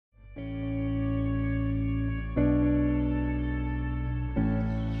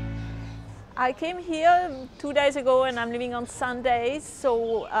I came here 2 days ago and I'm living on Sundays,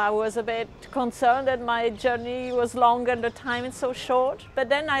 so I was a bit concerned that my journey was longer and the time is so short. But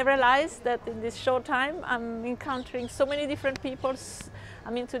then I realized that in this short time I'm encountering so many different people,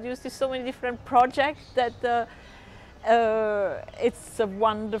 I'm introduced to so many different projects that it's a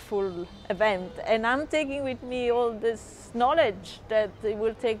wonderful event. And I'm taking with me all this knowledge that it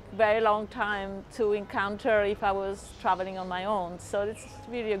will take very long time to encounter if I was traveling on my own. So it's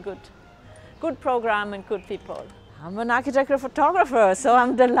really a good program and good people. I'm an architectural photographer, so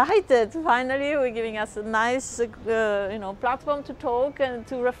I'm delighted. Finally, we're giving us a nice platform to talk and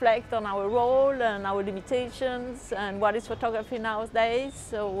to reflect on our role and our limitations and what is photography nowadays.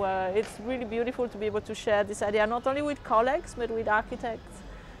 So it's really beautiful to be able to share this idea, not only with colleagues, but with architects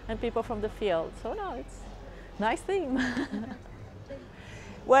and people from the field. So no, it's a nice theme.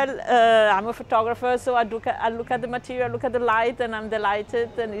 Well, I'm a photographer, so I look at the material, look at the light, and I'm delighted,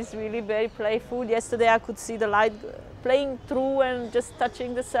 and it's really very playful. Yesterday I could see the light playing through and just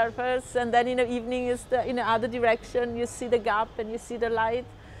touching the surface, and then in the evening is in the other direction, you see the gap and you see the light.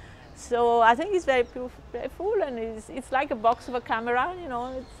 So I think it's very playful, and it's like a box of a camera, it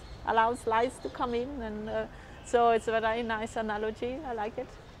allows lights to come in, and so it's a very nice analogy. I like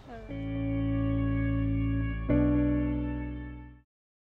it.